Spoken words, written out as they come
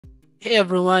Hey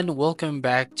everyone, welcome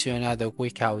back to another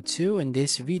quick how-to. In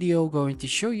this video, going to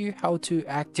show you how to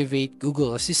activate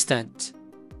Google Assistant.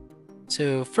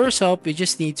 So first up, you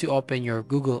just need to open your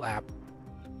Google app.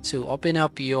 So open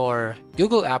up your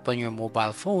Google app on your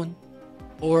mobile phone,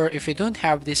 or if you don't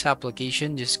have this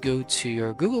application, just go to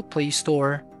your Google Play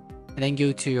Store and then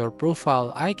go to your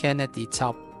profile icon at the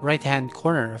top right-hand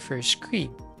corner of your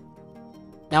screen.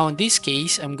 Now in this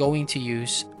case, I'm going to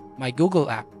use my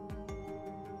Google app.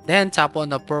 Then tap on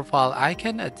the profile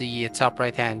icon at the top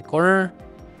right hand corner.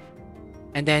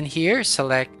 And then here,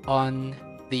 select on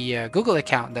the Google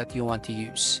account that you want to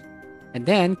use. And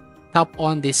then tap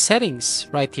on the settings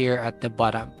right here at the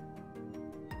bottom.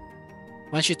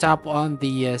 Once you tap on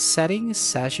the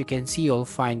settings, as you can see, you'll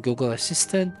find Google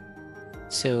Assistant.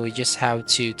 So you just have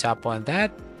to tap on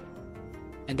that.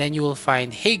 And then you will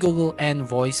find Hey Google and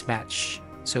Voice Match.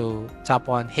 So tap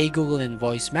on Hey Google and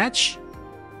Voice Match.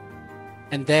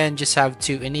 And then just have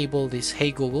to enable this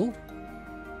Hey Google.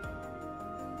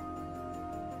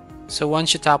 So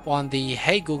once you tap on the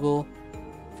Hey Google,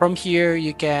 from here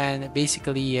you can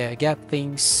basically get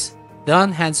things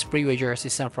done hands-free with your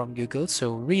assistant from Google.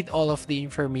 So read all of the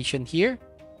information here.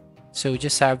 So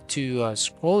just have to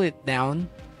scroll it down.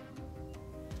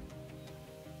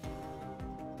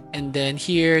 And then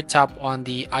here, tap on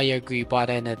the I agree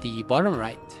button at the bottom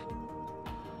right.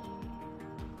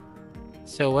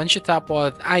 So once you tap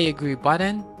on I agree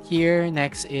button, here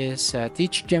next is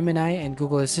teach Gemini and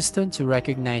Google Assistant to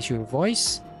recognize your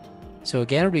voice. So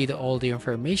again, read all the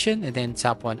information and then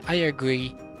tap on I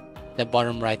agree, the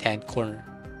bottom right hand corner.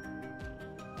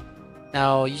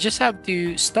 Now you just have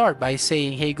to start by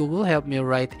saying, hey Google, help me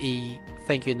write a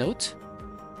thank you note.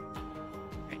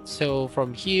 Right, so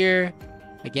from here,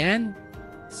 again,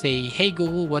 say, hey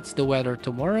Google, what's the weather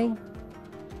tomorrow?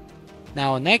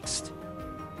 Now next,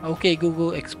 okay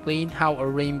Google, explain how a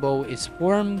rainbow is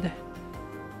formed.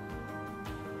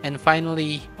 And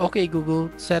finally, okay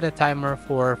Google, set a timer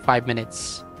for 5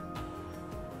 minutes.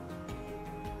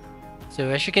 So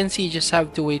as you can see, you just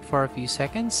have to wait for a few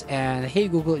seconds and Hey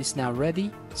Google is now ready.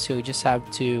 So you just have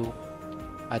to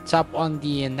tap on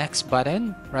the next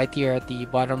button right here at the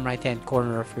bottom right hand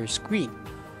corner of your screen.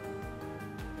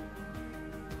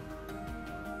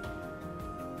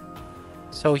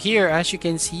 So here, as you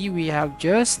can see, we have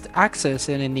just accessed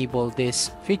and enabled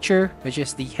this feature, which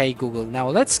is the Hey Google. Now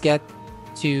let's get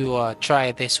to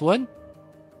try this one.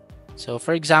 So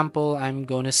for example, I'm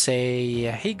going to say,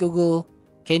 hey Google,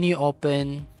 can you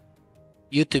open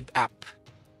YouTube app?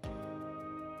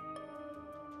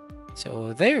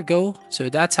 So there you go. So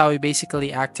that's how we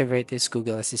basically activate this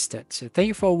Google Assistant. So thank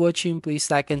you for watching.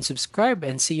 Please like and subscribe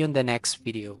and see you in the next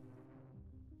video.